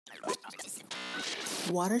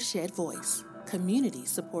Watershed Voice,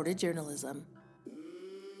 community-supported journalism.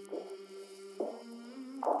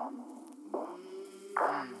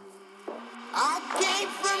 I came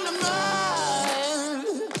from the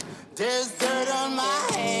mud. There's dirt on my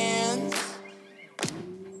hands.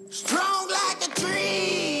 Strong like a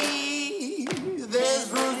tree. There's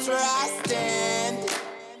roots where I stand.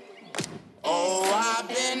 Oh, I've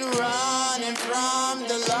been running from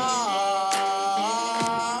the law.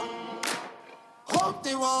 Hope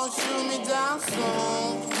they won't shoot me down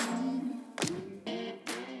soon.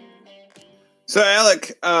 So,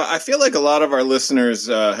 Alec, I feel like a lot of our listeners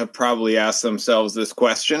have probably asked themselves this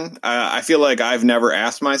question. I feel like I've never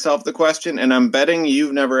asked myself the question, and I'm betting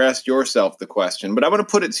you've never asked yourself the question. But I'm going to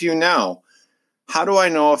put it to you now. How do I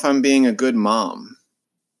know if I'm being a good mom?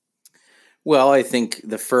 Well, I think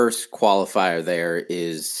the first qualifier there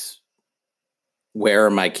is, where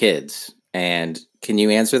are my kids? And can you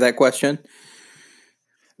answer that question?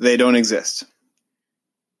 They don't exist.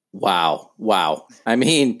 Wow. I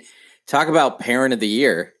mean, talk about parent of the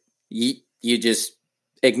year. You just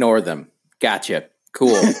ignore them. Gotcha.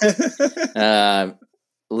 Cool.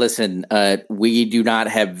 Listen, we do not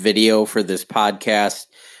have video for this podcast,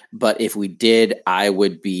 but if we did, I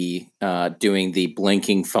would be doing the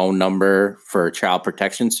blinking phone number for Child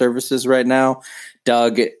Protection Services right now.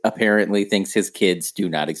 Doug apparently thinks his kids do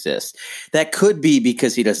not exist. That could be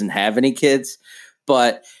because he doesn't have any kids,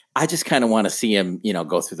 but I just kind of want to see him,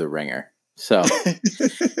 go through the ringer. So,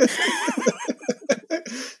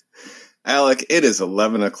 Alec, it is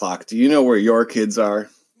 11 o'clock. Do you know where your kids are?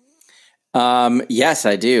 Yes,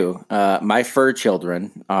 I do. My fur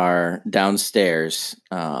children are downstairs,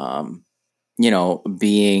 being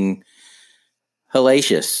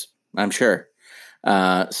hellacious, I'm sure.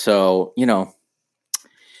 So,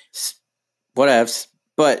 whatevs.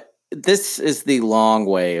 But this is the long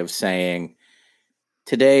way of saying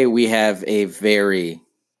today we have a very,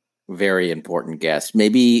 very important guest,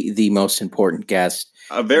 maybe the most important guest.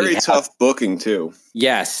 A very tough booking, too.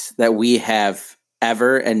 Yes, that we have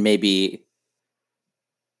ever and maybe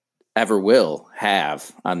ever will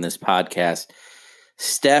have on this podcast.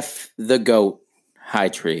 Steph the Goat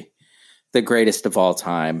Hightree, the greatest of all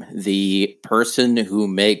time, the person who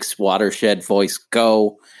makes Watershed Voice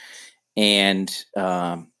go, and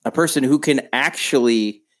a person who can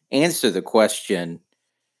actually answer the question,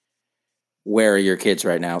 where are your kids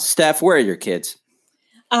right now? Steph, where are your kids?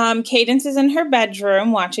 Cadence is in her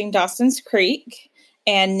bedroom watching Dawson's Creek,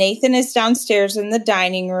 and Nathan is downstairs in the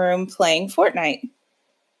dining room playing Fortnite.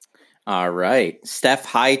 All right. Steph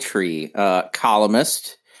Hightree,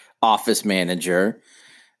 columnist, office manager,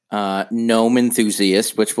 gnome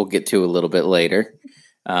enthusiast, which we'll get to a little bit later.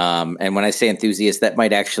 And when I say enthusiast, that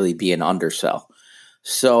might actually be an undersell.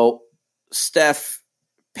 So, Steph,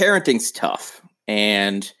 parenting's tough.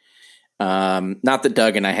 And not that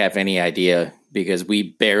Doug and I have any idea, because we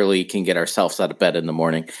barely can get ourselves out of bed in the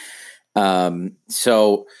morning.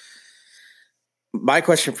 So my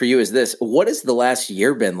question for you is this: what has the last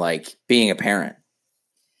year been like being a parent?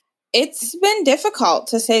 It's been difficult,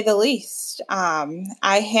 to say the least.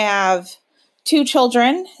 I have two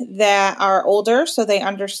children that are older, so they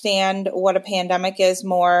understand what a pandemic is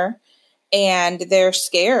more, and they're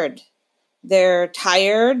scared. They're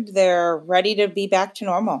tired. They're ready to be back to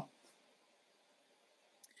normal.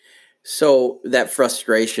 So that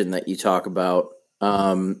frustration that you talk about,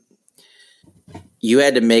 you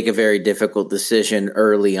had to make a very difficult decision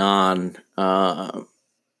early on.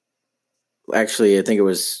 Actually, I think it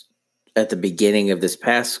was at the beginning of this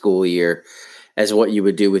past school year, as what you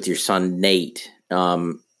would do with your son, Nate.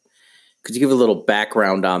 Could you give a little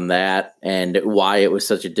background on that and why it was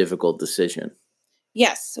such a difficult decision?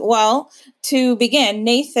 Yes. Well, to begin,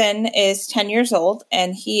 Nathan is 10 years old,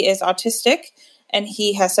 and he is autistic, and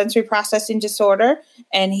he has sensory processing disorder,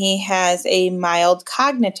 and he has a mild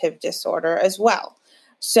cognitive disorder as well.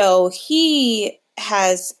 So he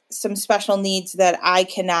has some special needs that I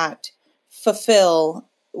cannot fulfill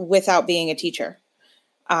without being a teacher.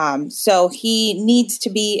 So he needs to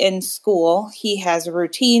be in school. He has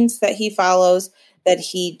routines that he follows that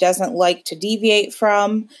he doesn't like to deviate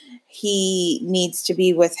from. He needs to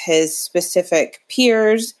be with his specific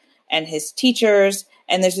peers and his teachers.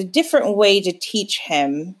 And there's a different way to teach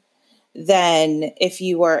him than if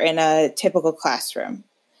you were in a typical classroom.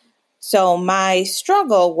 So my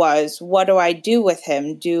struggle was, what do I do with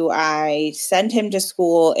him? Do I send him to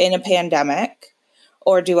school in a pandemic,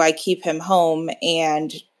 or do I keep him home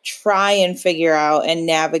and try and figure out and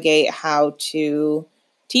navigate how to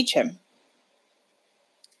teach him?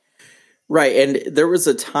 Right. And there was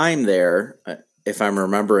a time there, if I'm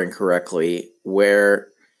remembering correctly, where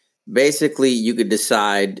basically you could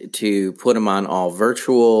decide to put them on all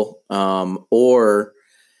virtual, or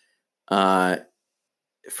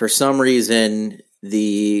for some reason,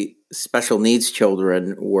 the special needs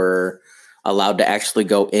children were allowed to actually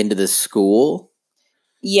go into the school.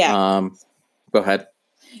 Yeah. Go ahead.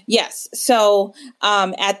 Yes. So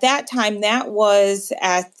at that time, that was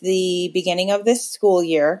at the beginning of this school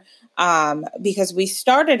year, because we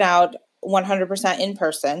started out 100% in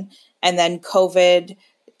person, and then COVID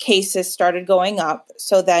cases started going up.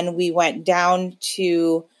 So then we went down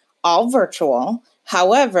to all virtual.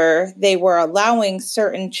 However, they were allowing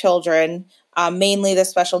certain children, mainly the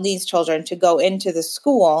special needs children, to go into the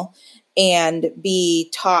school and be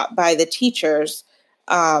taught by the teachers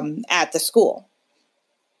at the school.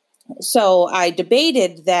 So I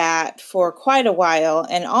debated that for quite a while,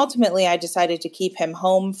 and ultimately I decided to keep him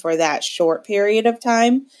home for that short period of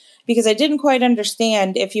time, because I didn't quite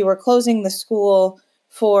understand, if you were closing the school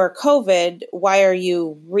for COVID, why are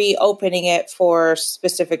you reopening it for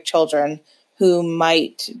specific children who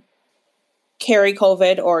might carry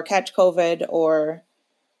COVID or catch COVID or,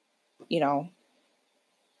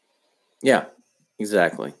 Yeah,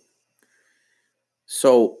 exactly.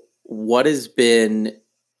 So what has been,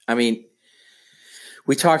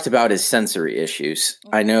 we talked about his sensory issues.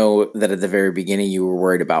 I know that at the very beginning you were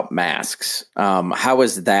worried about masks. How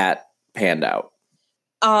has that panned out?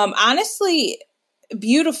 Honestly,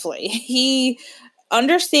 beautifully. He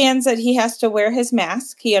understands that he has to wear his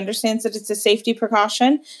mask. He understands that it's a safety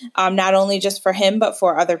precaution, not only just for him, but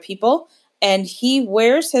for other people. And he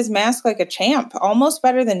wears his mask like a champ, almost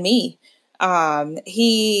better than me.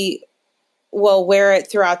 He will wear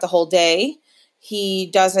it throughout the whole day.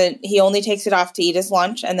 He only takes it off to eat his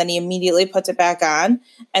lunch, and then he immediately puts it back on.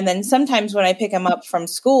 And then sometimes when I pick him up from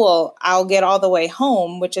school, I'll get all the way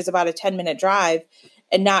home, which is about a 10-minute drive,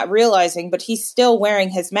 and not realizing, but he's still wearing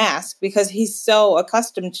his mask because he's so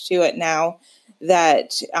accustomed to it now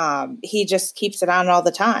that he just keeps it on all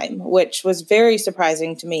the time, which was very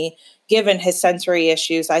surprising to me. Given his sensory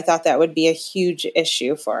issues, I thought that would be a huge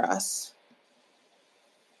issue for us.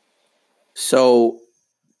 So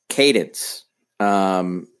Cadence,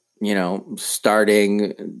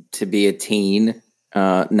 starting to be a teen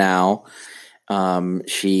now.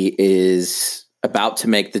 She is about to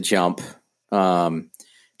make the jump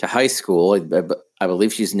to high school. I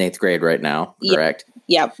believe she's in 8th grade right now, correct?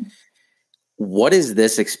 Yep. What has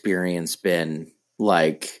this experience been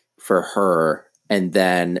like for her? And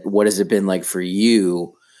then what has it been like for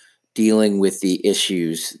you dealing with the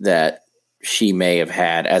issues that she may have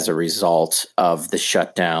had as a result of the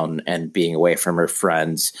shutdown and being away from her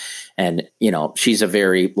friends? And, she's a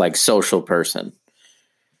very social person.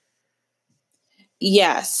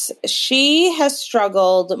 Yes, she has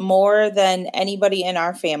struggled more than anybody in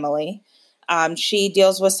our family. She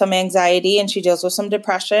deals with some anxiety and she deals with some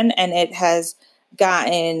depression, and it has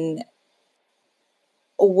gotten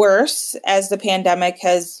worse as the pandemic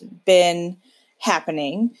has been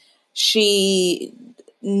happening. She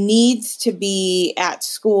needs to be at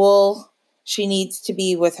school. She needs to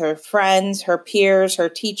be with her friends, her peers, her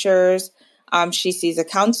teachers. She sees a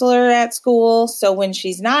counselor at school. So when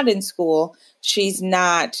she's not in school, she's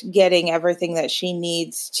not getting everything that she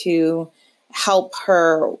needs to help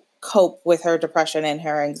her cope with her depression and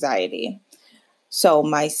her anxiety. So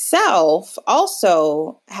myself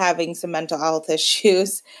also having some mental health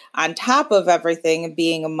issues on top of everything,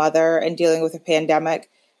 being a mother and dealing with a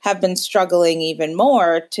pandemic, have been struggling even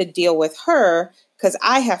more to deal with her, because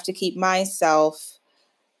I have to keep myself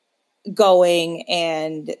going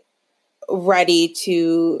and ready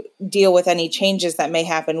to deal with any changes that may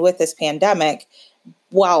happen with this pandemic,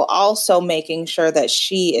 while also making sure that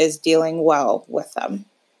she is dealing well with them.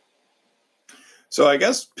 So I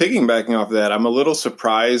guess piggybacking off of that, I'm a little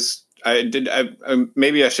surprised.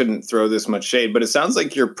 Maybe I shouldn't throw this much shade, but it sounds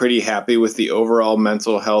like you're pretty happy with the overall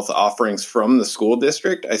mental health offerings from the school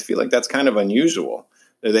district. I feel like that's kind of unusual.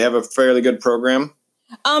 Do they have a fairly good program?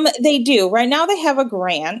 They do. Right now they have a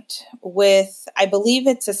grant with, I believe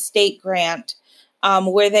it's a state grant,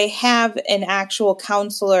 where they have an actual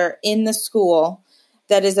counselor in the school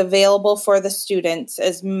that is available for the students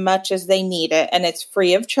as much as they need it. And it's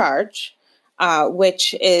free of charge.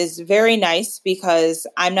 Which is very nice, because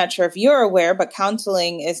I'm not sure if you're aware, but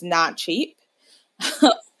counseling is not cheap,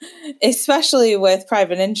 especially with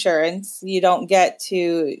private insurance. You don't get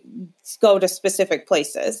to go to specific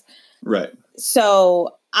places. Right.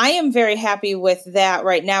 So I am very happy with that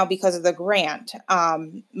right now because of the grant.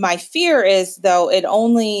 My fear is, though, it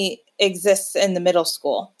only exists in the middle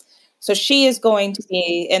school. So she is going to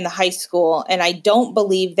be in the high school, and I don't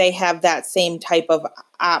believe they have that same type of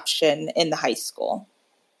option in the high school.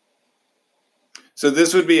 So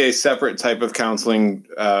this would be a separate type of counseling,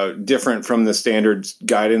 different from the standard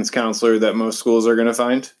guidance counselor that most schools are going to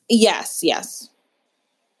find? Yes.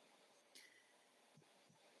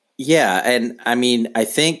 Yeah, and I mean, I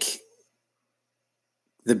think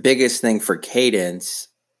the biggest thing for Cadence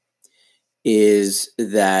is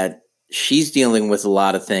that she's dealing with a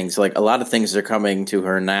lot of things. Like, a lot of things are coming to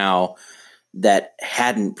her now that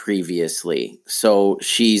hadn't previously. So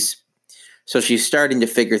she's starting to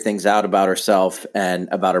figure things out about herself and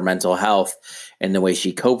about her mental health and the way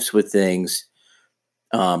she copes with things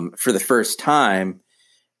for the first time,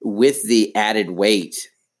 with the added weight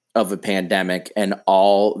of a pandemic and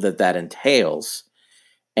all that entails.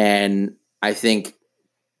 And I think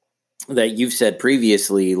that you've said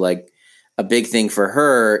previously, like, a big thing for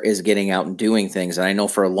her is getting out and doing things. And I know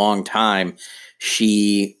for a long time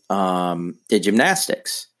she did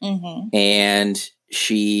gymnastics, and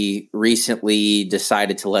she recently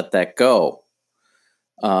decided to let that go.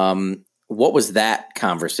 What was that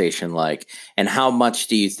conversation like? And how much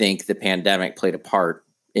do you think the pandemic played a part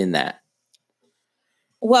in that?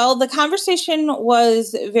 Well, the conversation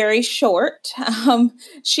was very short.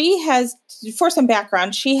 She has, for some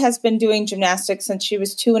background, she has been doing gymnastics since she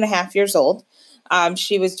was 2.5 years old.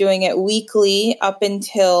 She was doing it weekly up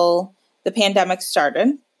until the pandemic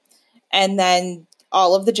started. And then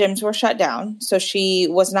all of the gyms were shut down. So she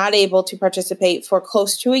was not able to participate for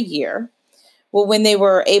close to a year. Well, when they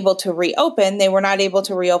were able to reopen, they were not able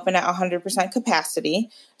to reopen at 100% capacity.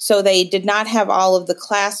 So they did not have all of the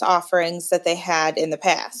class offerings that they had in the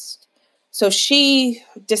past. So she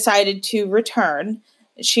decided to return.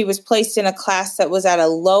 She was placed in a class that was at a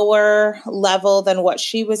lower level than what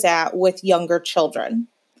she was at with younger children.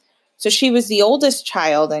 So she was the oldest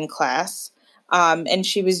child in class, and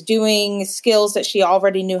she was doing skills that she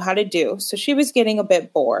already knew how to do. So she was getting a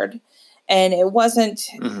bit bored. And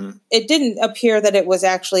it didn't appear that it was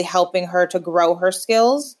actually helping her to grow her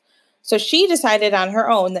skills. So she decided on her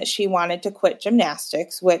own that she wanted to quit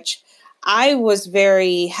gymnastics, which I was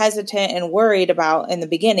very hesitant and worried about in the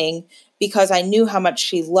beginning because I knew how much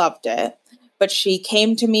she loved it. But she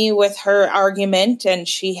came to me with her argument, and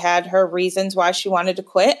she had her reasons why she wanted to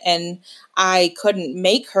quit. And I couldn't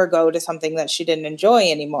make her go to something that she didn't enjoy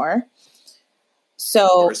anymore.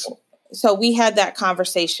 So we had that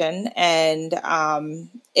conversation, and I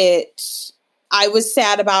was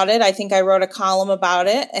sad about it. I think I wrote a column about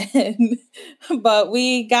it, but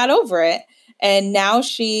we got over it. And now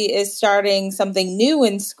she is starting something new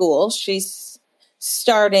in school. She's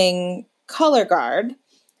starting Color Guard,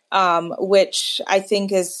 which I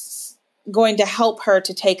think is going to help her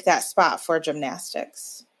to take that spot for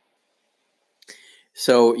gymnastics.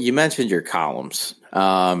 So you mentioned your columns.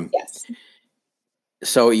 Yes.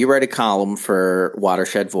 So you write a column for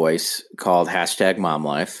Watershed Voice called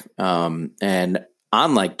 #MomLife. And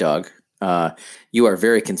unlike Doug, you are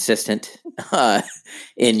very consistent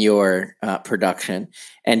in your production.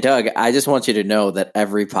 And Doug, I just want you to know that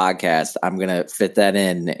every podcast, I'm going to fit that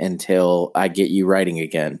in until I get you writing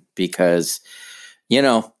again, because,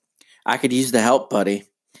 I could use the help, buddy.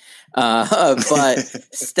 But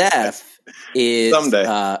Steph is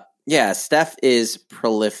someday. Steph is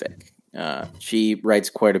prolific. She writes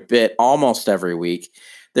quite a bit, almost every week.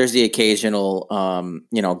 There's the occasional,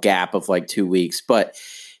 gap of like 2 weeks, but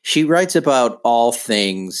she writes about all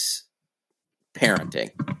things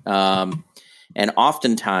parenting. And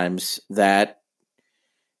oftentimes that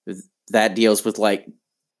deals with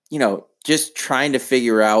just trying to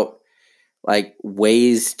figure out like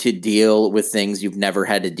ways to deal with things you've never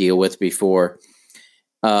had to deal with before.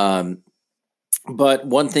 But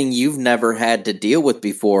one thing you've never had to deal with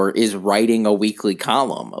before is writing a weekly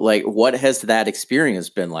column. Like, what has that experience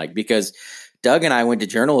been like? Because Doug and I went to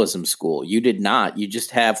journalism school. You did not. You just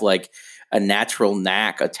have like a natural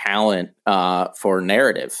knack, a talent for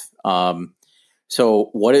narrative. So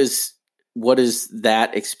what is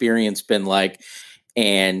that experience been like?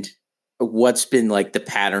 And what's been like the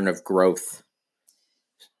pattern of growth?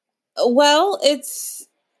 Well,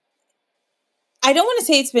 I don't want to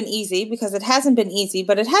say it's been easy, because it hasn't been easy,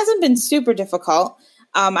 but it hasn't been super difficult.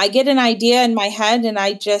 I get an idea in my head and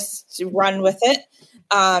I just run with it.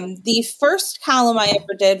 The first column I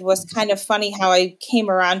ever did was kind of funny how I came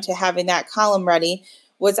around to having that column ready.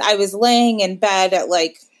 Was I was laying in bed at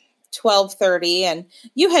like 12:30, and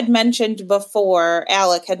you had mentioned before,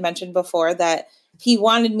 Alec had mentioned before, that he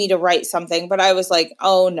wanted me to write something, but I was like,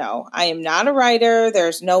 oh no, I am not a writer.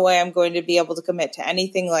 There's no way I'm going to be able to commit to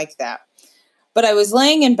anything like that. But I was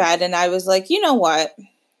laying in bed and I was like, you know what?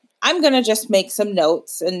 I'm going to just make some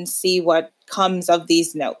notes and see what comes of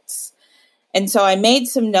these notes. And so I made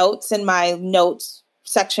some notes in my notes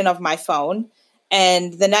section of my phone.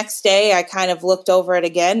 And the next day I kind of looked over it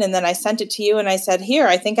again, and then I sent it to you and I said, here,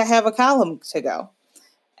 I think I have a column to go.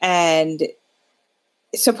 And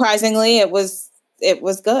surprisingly, it was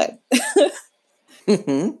good.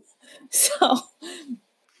 Mm-hmm. So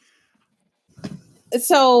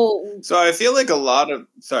I feel like a lot of,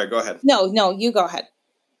 sorry, go ahead. No, you go ahead.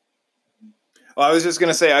 Well, I was just going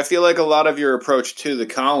to say, I feel like a lot of your approach to the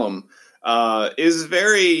column is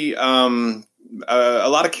very, a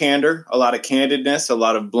lot of candor, a lot of candidness, a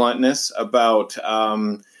lot of bluntness about,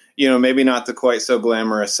 maybe not the quite so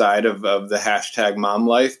glamorous side of the hashtag mom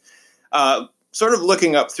life. Sort of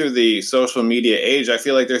looking up through the social media age, I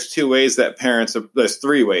feel like there's three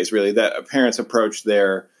ways really that parents approach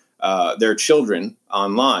their children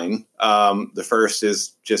online. The first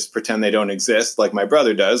is just pretend they don't exist, like my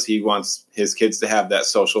brother does. He wants his kids to have that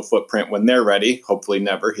social footprint when they're ready. Hopefully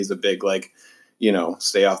never. He's a big,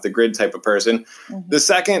 stay off the grid type of person. Mm-hmm. The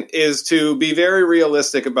second is to be very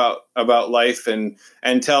realistic about life and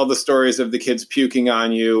tell the stories of the kids puking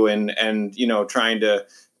on you and trying to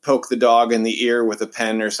poke the dog in the ear with a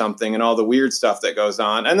pen or something and all the weird stuff that goes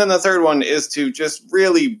on. And then the third one is to just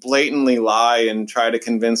really blatantly lie and try to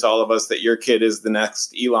convince all of us that your kid is the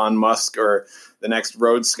next Elon Musk or the next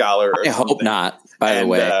Rhodes Scholar. Or I hope not, by the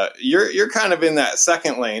way. You're kind of in that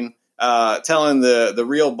second lane, telling the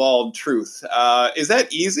real bald truth. Is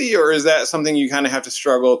that easy, or is that something you kind of have to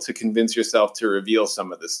struggle to convince yourself to reveal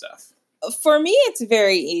some of this stuff? For me, it's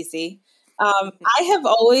very easy. I have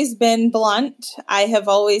always been blunt. I have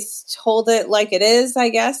always told it like it is, I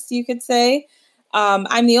guess you could say.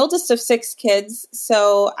 I'm the oldest of 6 kids,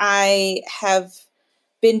 so I have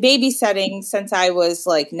been babysitting since I was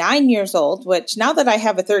 9 years old, which now that I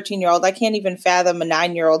have a 13-year-old, I can't even fathom a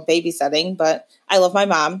 9-year-old babysitting, but I love my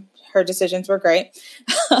mom. Her decisions were great.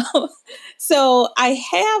 So I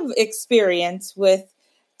have experience with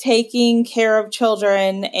taking care of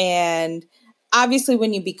children, and obviously,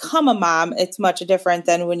 when you become a mom, it's much different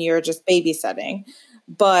than when you're just babysitting.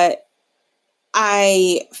 But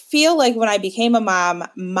I feel like when I became a mom,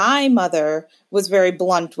 my mother was very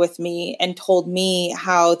blunt with me and told me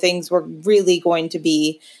how things were really going to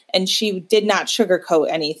be. And she did not sugarcoat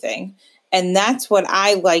anything. And that's what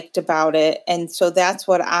I liked about it. And so that's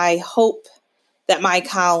what I hope that my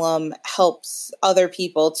column helps other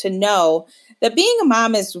people to know, that being a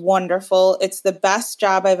mom is wonderful. It's the best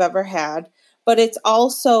job I've ever had. But it's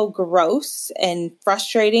also gross and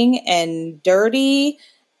frustrating and dirty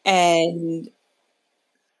and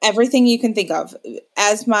everything you can think of.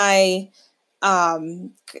 As the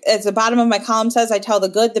bottom of my column says, I tell the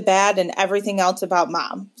good, the bad, and everything else about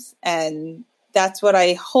moms. And that's what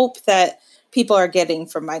I hope that people are getting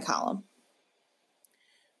from my column.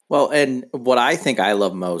 Well, and what I think I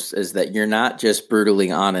love most is that you're not just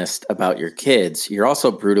brutally honest about your kids, you're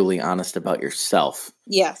also brutally honest about yourself.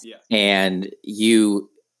 Yes. Yeah. And you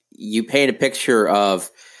paint a picture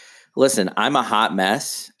of, listen, I'm a hot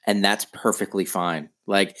mess, and that's perfectly fine.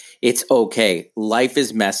 It's okay. Life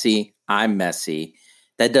is messy. I'm messy.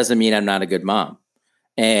 That doesn't mean I'm not a good mom.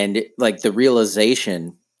 And the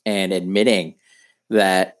realization and admitting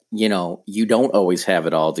that, you don't always have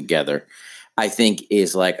it all together, I think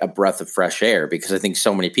is a breath of fresh air, because I think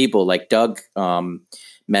so many people, like Doug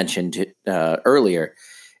mentioned earlier,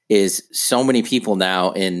 is so many people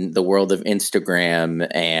now in the world of Instagram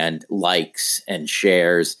and likes and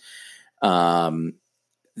shares,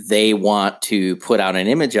 they want to put out an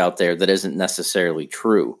image out there that isn't necessarily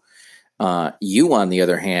true. You, on the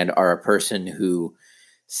other hand, are a person who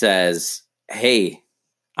says, hey,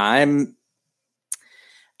 I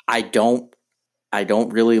don't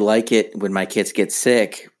really like it when my kids get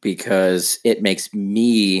sick, because it makes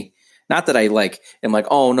me, not that I am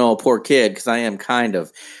oh no, poor kid, because I am kind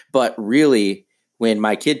of, but really when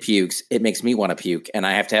my kid pukes, it makes me want to puke, and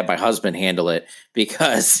I have to have my husband handle it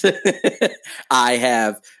because I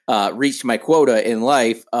have reached my quota in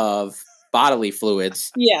life of bodily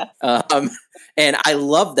fluids. Yeah. And I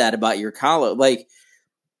love that about your column.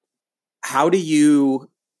 How do you,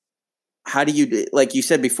 like you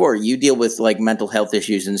said before, you deal with mental health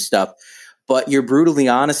issues and stuff, but you're brutally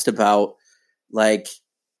honest about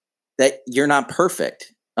that you're not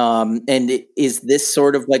perfect. And is this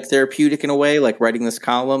sort of therapeutic in a way, writing this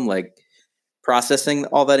column, processing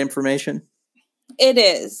all that information? It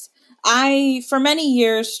is. I, for many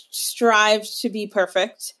years, strived to be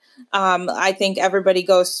perfect. I think everybody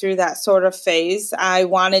goes through that sort of phase. I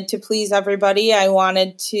wanted to please everybody. I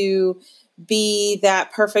wanted to be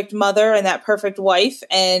that perfect mother and that perfect wife.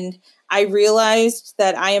 And I realized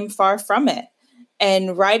that I am far from it.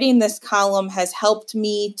 And writing this column has helped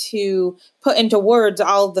me to put into words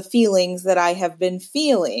all the feelings that I have been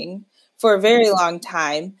feeling for a very long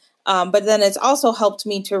time. But then it's also helped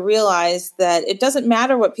me to realize that it doesn't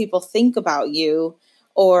matter what people think about you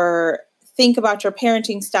or think about your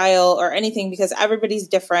parenting style or anything, because everybody's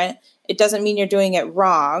different. It doesn't mean you're doing it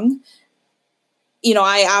wrong. You know,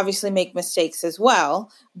 I obviously make mistakes as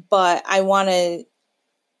well, but I want to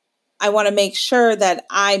make sure that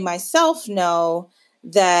I myself know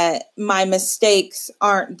that my mistakes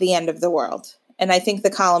aren't the end of the world. And I think the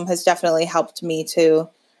column has definitely helped me to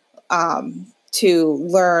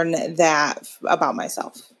learn that about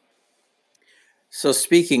myself. So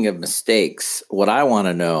speaking of mistakes, what I want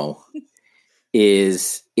to know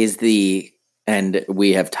is and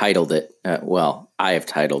we have titled it, I have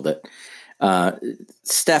titled it,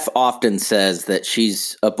 Steph often says that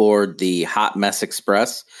she's aboard the Hot Mess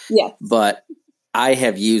Express. Yes. But I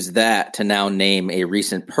have used that to now name a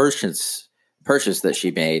recent purchase that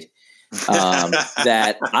she made.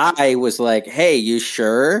 That I was like, hey, you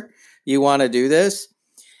sure you want to do this?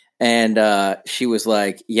 And she was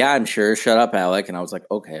like, yeah, I'm sure. Shut up, Alec. And I was like,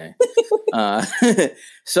 okay.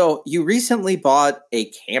 So you recently bought a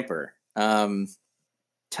camper.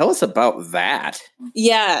 Tell us about that.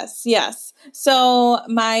 Yes. So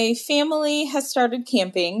my family has started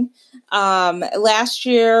camping. Last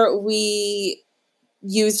year we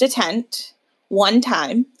used a tent one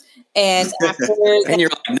time. And after and you're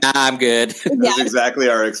like, nah, I'm good. That's exactly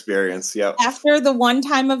our experience. Yep. After the one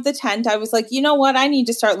time of the tent, I was like, you know what? I need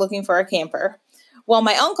to start looking for a camper. Well,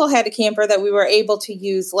 my uncle had a camper that we were able to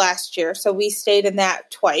use last year. So we stayed in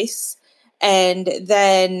that twice. And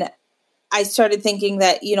then I started thinking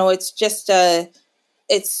that, you know, it's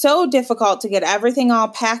so difficult to get everything all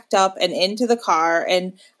packed up and into the car.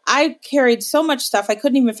 And I carried so much stuff, I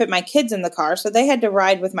couldn't even fit my kids in the car. So they had to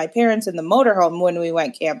ride with my parents in the motorhome when we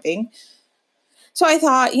went camping. So I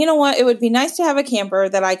thought, you know what? It would be nice to have a camper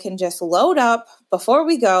that I can just load up before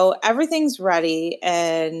we go. Everything's ready.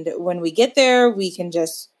 And when we get there, we can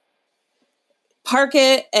just park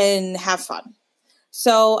it and have fun.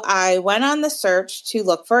 So I went on the search to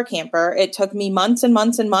look for a camper. It took me months and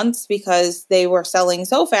months and months because they were selling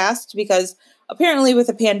so fast, because apparently with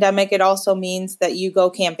the pandemic, it also means that you go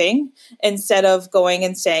camping instead of going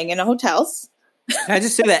and staying in hotels. Can I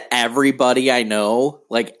just say that everybody I know,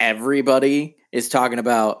 like everybody is talking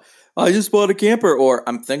about, I just bought a camper, or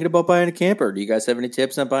I'm thinking about buying a camper. Do you guys have any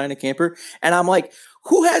tips on buying a camper? And I'm like,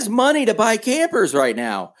 who has money to buy campers right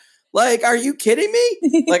now? Like, are you kidding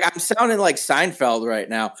me? Like, I'm sounding like Seinfeld right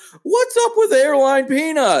now. What's up with airline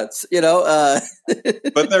peanuts? You know?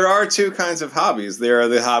 But there are two kinds of hobbies. There are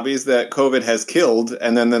the hobbies that COVID has killed,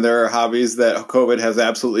 and then there are hobbies that COVID has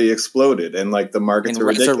absolutely exploded, and like the markets are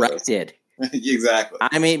ridiculous. Resurrected. Exactly.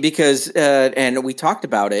 I mean, because, and we talked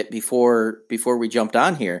about it before we jumped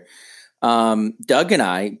on here. Doug and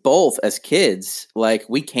I, both as kids, like,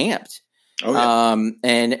 we camped. Oh, yeah.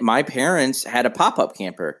 And my parents had a pop-up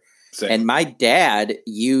camper. Same. And my dad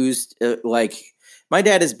used my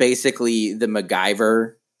dad is basically the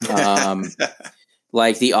MacGyver,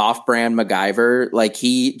 like the off-brand MacGyver. Like,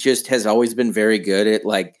 he just has always been very good at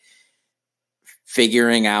like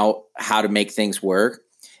figuring out how to make things work.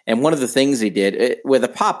 And one of the things he did with a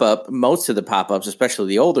pop-up, most of the pop-ups, especially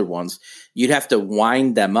the older ones, you'd have to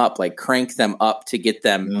wind them up, like crank them up to get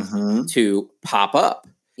them to pop up.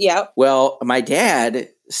 Yeah. Well, my dad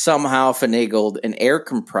somehow finagled an air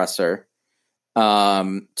compressor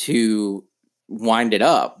to wind it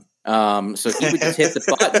up. So he would just hit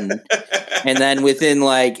the button, and then within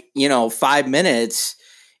 5 minutes,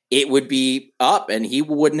 it would be up, and he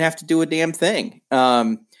wouldn't have to do a damn thing.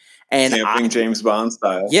 And camping James Bond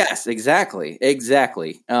style. Yes, exactly.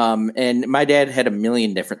 And my dad had a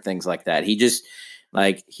million different things like that. He just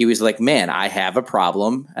he was like, man, I have a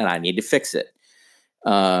problem and I need to fix it.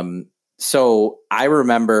 So I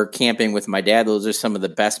remember camping with my dad. Those are some of the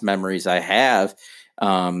best memories I have,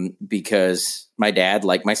 because my dad,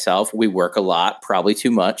 like myself, we work a lot, probably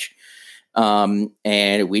too much.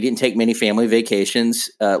 And we didn't take many family vacations.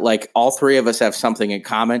 All three of us have something in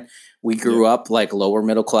common. We grew up like lower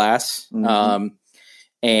middle class. And,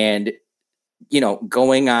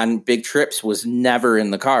 going on big trips was never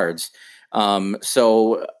in the cards.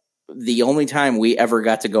 So the only time we ever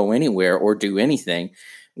got to go anywhere or do anything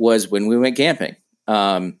was when we went camping.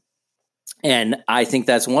 And I think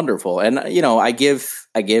that's wonderful. And, I give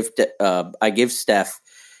Steph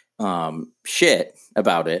shit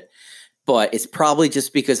about it, but it's probably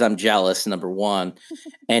just because I'm jealous, number one.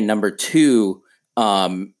 And number two,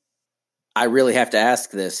 I really have to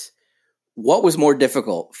ask this. What was more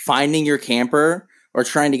difficult, finding your camper or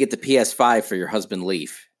trying to get the PS5 for your husband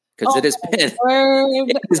Leaf? Because it has been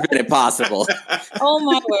impossible. Oh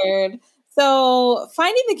my word. So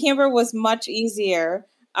finding the camper was much easier.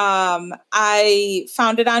 I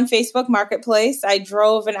found it on Facebook Marketplace. I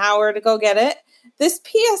drove an hour to go get it. This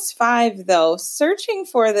PS5, though, searching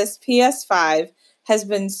for this PS5 has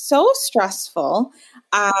been so stressful.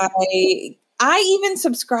 I even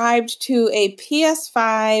subscribed to a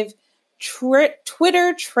PS5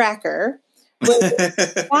 Twitter tracker.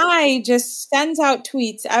 The guy just sends out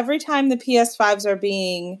tweets every time the PS5s are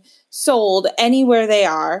being sold anywhere they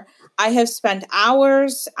are. I have spent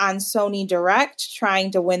hours on Sony Direct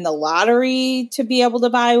trying to win the lottery to be able to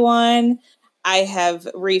buy one. I have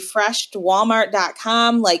refreshed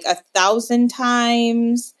Walmart.com like 1,000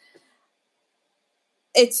 times.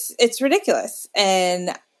 It's ridiculous.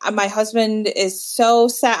 And my husband is so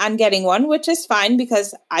set on getting one, which is fine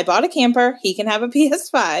because I bought a camper. He can have a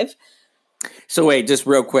PS5. So wait, just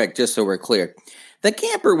real quick, just so we're clear. The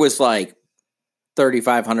camper was like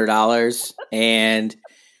 $3,500 and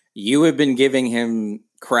you have been giving him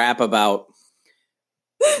crap about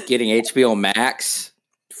getting HBO Max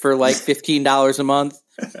for like $15 a month.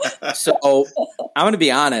 So I'm going to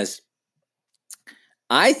be honest.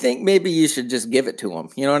 I think maybe you should just give it to him.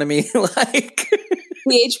 You know what I mean? Like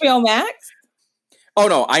the HBO Max? Oh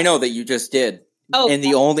no, I know that you just did. Oh, and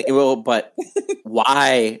the only but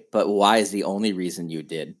why? But why is the only reason you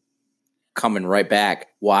did? Coming right back.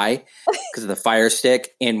 Why? Because of the Fire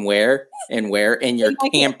Stick and where in your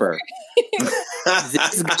camper.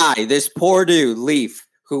 This guy, this poor dude, Leaf,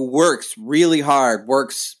 who works really hard,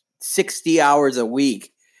 works 60 hours a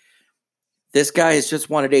week. This guy has just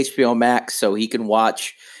wanted HBO Max so he can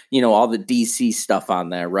watch, all the DC stuff on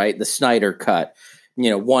there, right? The Snyder Cut,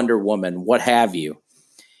 Wonder Woman, what have you.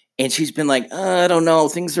 And she's been like, I don't know,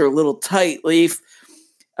 things are a little tight, Leaf.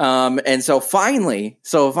 And so finally,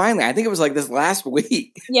 I think it was like this last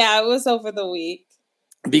week. Yeah, it was over the week.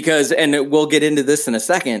 Because, and we'll get into this in a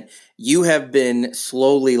second, you have been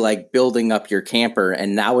slowly like building up your camper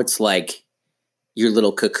and now it's like your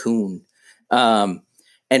little cocoon.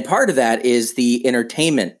 And part of that is the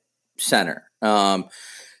entertainment center.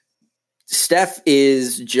 Steph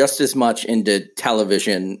is just as much into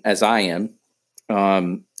television as I am.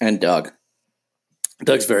 And Doug's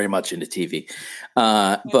very much into TV.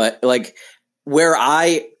 But like where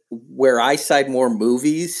I side more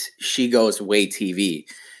movies, she goes way TV.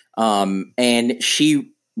 And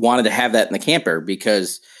she wanted to have that in the camper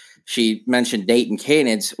because she mentioned Nate and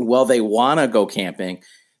Cadence. Well, they want to go camping.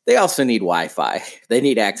 They also need Wi-Fi. They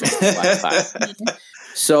need access to Wi-Fi.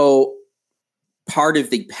 So part of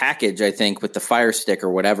the package, I think, with the Fire Stick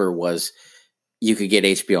or whatever was you could get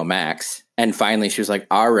HBO Max. And finally she was like,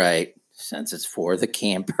 all right, since it's for the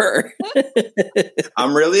camper.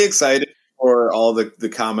 I'm really excited for all the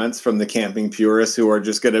comments from the camping purists who are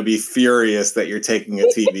just going to be furious that you're taking a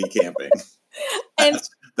TV camping. And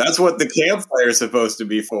that's what the campfire is supposed to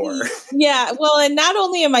be for. Yeah, well, and not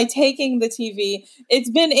only am I taking the TV, it's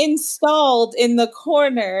been installed in the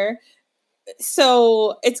corner,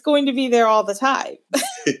 so it's going to be there all the time.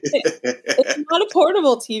 It's not a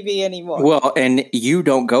portable TV anymore. Well, and you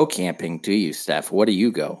don't go camping, do you, Steph? What do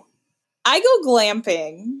you go? I go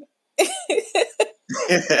glamping.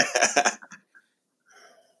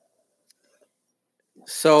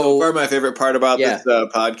 So far, my favorite part about this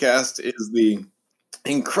podcast is the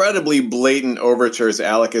incredibly blatant overtures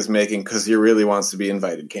Alec is making because he really wants to be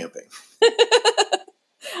invited camping.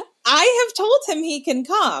 I have told him he can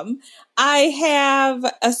come. I have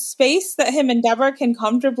a space that him and Deborah can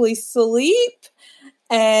comfortably sleep,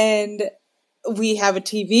 and we have a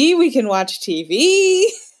TV. We can watch TV.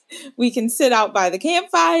 We can sit out by the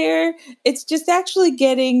campfire. It's just actually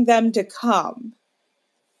getting them to come.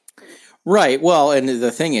 Right. Well, and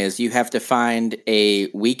the thing is, you have to find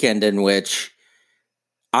a weekend in which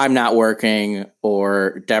I'm not working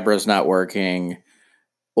or Deborah's not working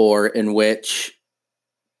or in which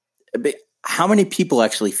how many people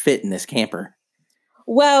actually fit in this camper?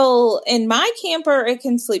 Well, in my camper, it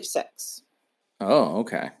can sleep 6. Oh,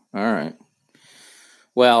 okay. All right.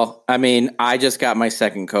 Well, I mean, I just got my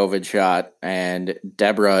second COVID shot and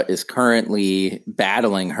Deborah is currently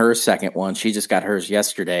battling her second one. She just got hers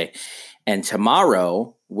yesterday. And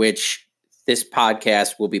tomorrow, which this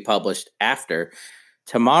podcast will be published after,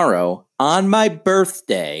 tomorrow, on my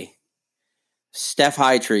birthday, Steph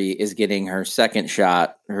Hightree is getting her second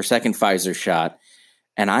shot, her second Pfizer shot,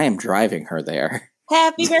 and I am driving her there.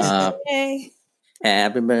 Happy birthday.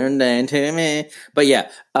 Happy birthday to me. But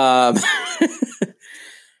yeah,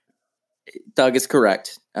 Doug is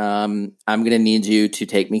correct. I'm going to need you to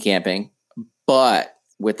take me camping. But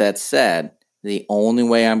with that said, the only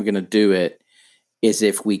way I'm going to do it is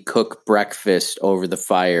if we cook breakfast over the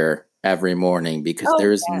fire every morning because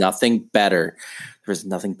there's nothing better. There's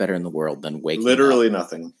nothing better in the world than waking Literally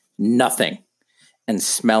up. nothing. And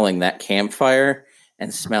smelling that campfire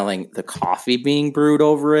and smelling the coffee being brewed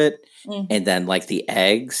over it. And then like the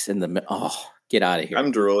eggs and get out of here.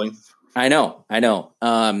 I'm drooling. I know.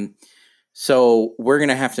 So we're going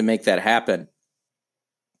to have to make that happen.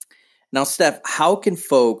 Now, Steph, how can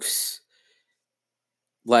folks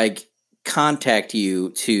like contact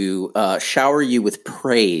you to shower you with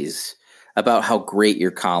praise about how great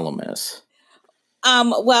your column is?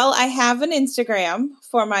 Well, I have an Instagram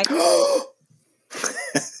for my.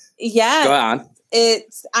 Yeah. Go on.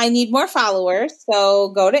 I need more followers. So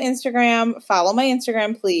go to Instagram, follow my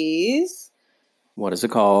Instagram, please. What is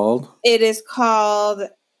it called? It is called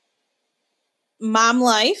Mom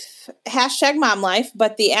Life, #Mom Life,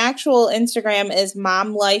 but the actual Instagram is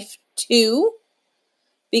Mom Life 2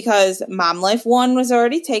 because Mom Life 1 was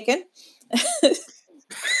already taken.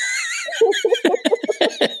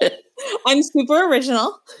 I'm super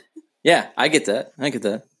original. Yeah, I get that.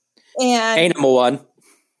 And Hey, number one.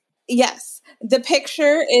 Yes. The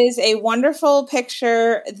picture is a wonderful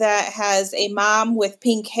picture that has a mom with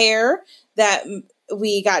pink hair that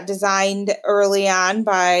we got designed early on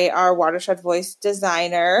by our Watershed Voice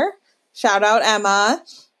designer. Shout out, Emma.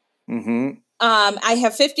 Mm-hmm. I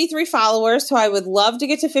have 53 followers, so I would love to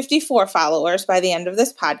get to 54 followers by the end of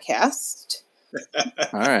this podcast.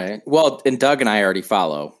 All right. Well, and Doug and I already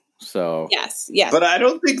follow. So yes. But I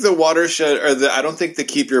don't think the Watershed I don't think the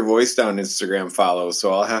Keep Your Voice Down Instagram follows,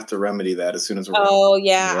 so I'll have to remedy that as soon as we're done. Oh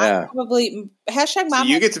yeah. Probably #Mom. So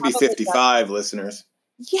you get to be 55 listeners.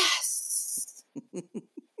 Yes.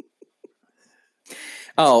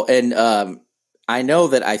 Oh, and I know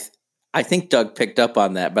that I think Doug picked up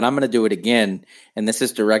on that, but I'm going to do it again, and this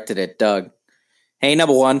is directed at Doug. Hey,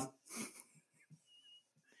 number one.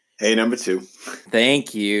 Hey, number two.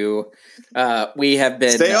 Thank you. We have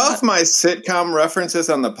been... Stay off my sitcom references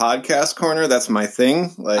on the podcast corner. That's my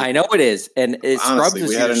thing. Like, I know it is. And Scrubs is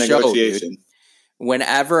we had your a negotiation. Show, dude.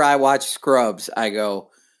 Whenever I watch Scrubs, I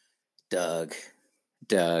go, Doug.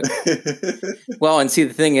 Well, and see,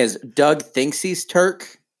 the thing is, Doug thinks he's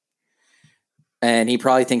Turk, and he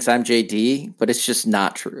probably thinks I'm JD, but it's just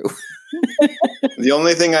not true. The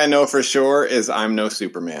only thing I know for sure is I'm no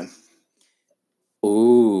Superman.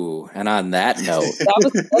 Ooh, and on that note, that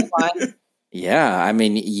was a good one. Yeah, I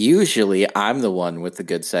mean, usually I'm the one with the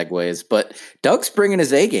good segues, but Doug's bringing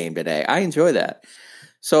his A game today. I enjoy that.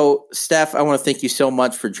 So, Steph, I want to thank you so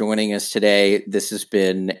much for joining us today. This has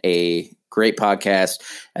been a great podcast.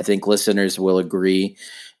 I think listeners will agree.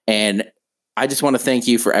 And I just want to thank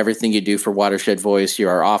you for everything you do for Watershed Voice.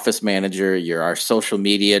 You're our office manager. You're our social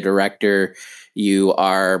media director. You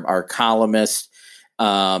are our columnist.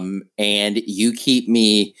 And you keep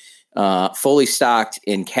me fully stocked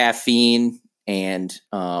in caffeine and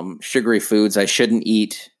sugary foods I shouldn't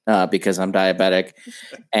eat because I'm diabetic.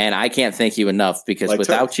 And I can't thank you enough because like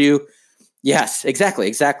without Turk. You, yes,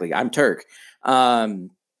 exactly. I'm Turk.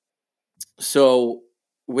 So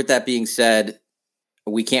with that being said,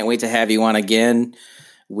 we can't wait to have you on again.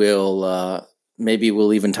 Maybe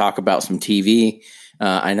we'll even talk about some TV.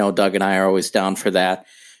 I know Doug and I are always down for that.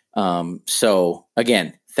 So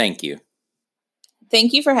again, thank you.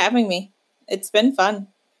 Thank you for having me. It's been fun.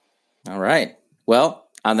 All right. Well,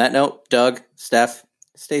 on that note, Doug, Steph,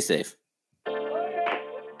 stay safe.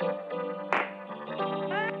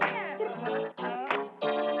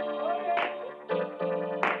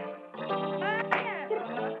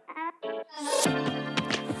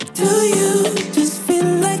 Do you just feel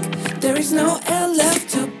like there is no air left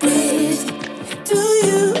to breathe? Do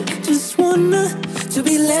you just wanna to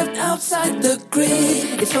be left outside the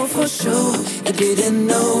grid? It's all for sure, I didn't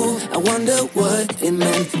know. I wonder what it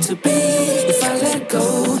meant to be. If I let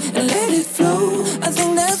go and let it flow, I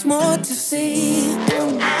think there's more to see.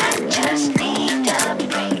 I just need a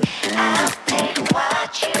break. I'll take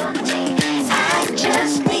what you take. I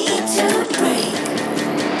just need to break.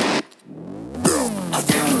 I'll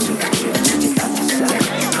take it to the trip to the other side.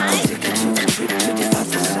 I'll take it to the trip to the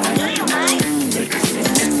other side. Do you mind? Take a trip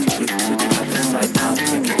to the other side. I'll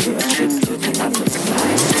take it to a trip to the other side.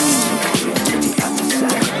 Take a trip to the other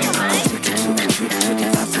side. I'll take it to a trip to the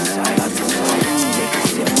other side. Take a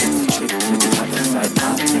trip to the trip to the other side.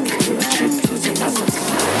 I'll take it.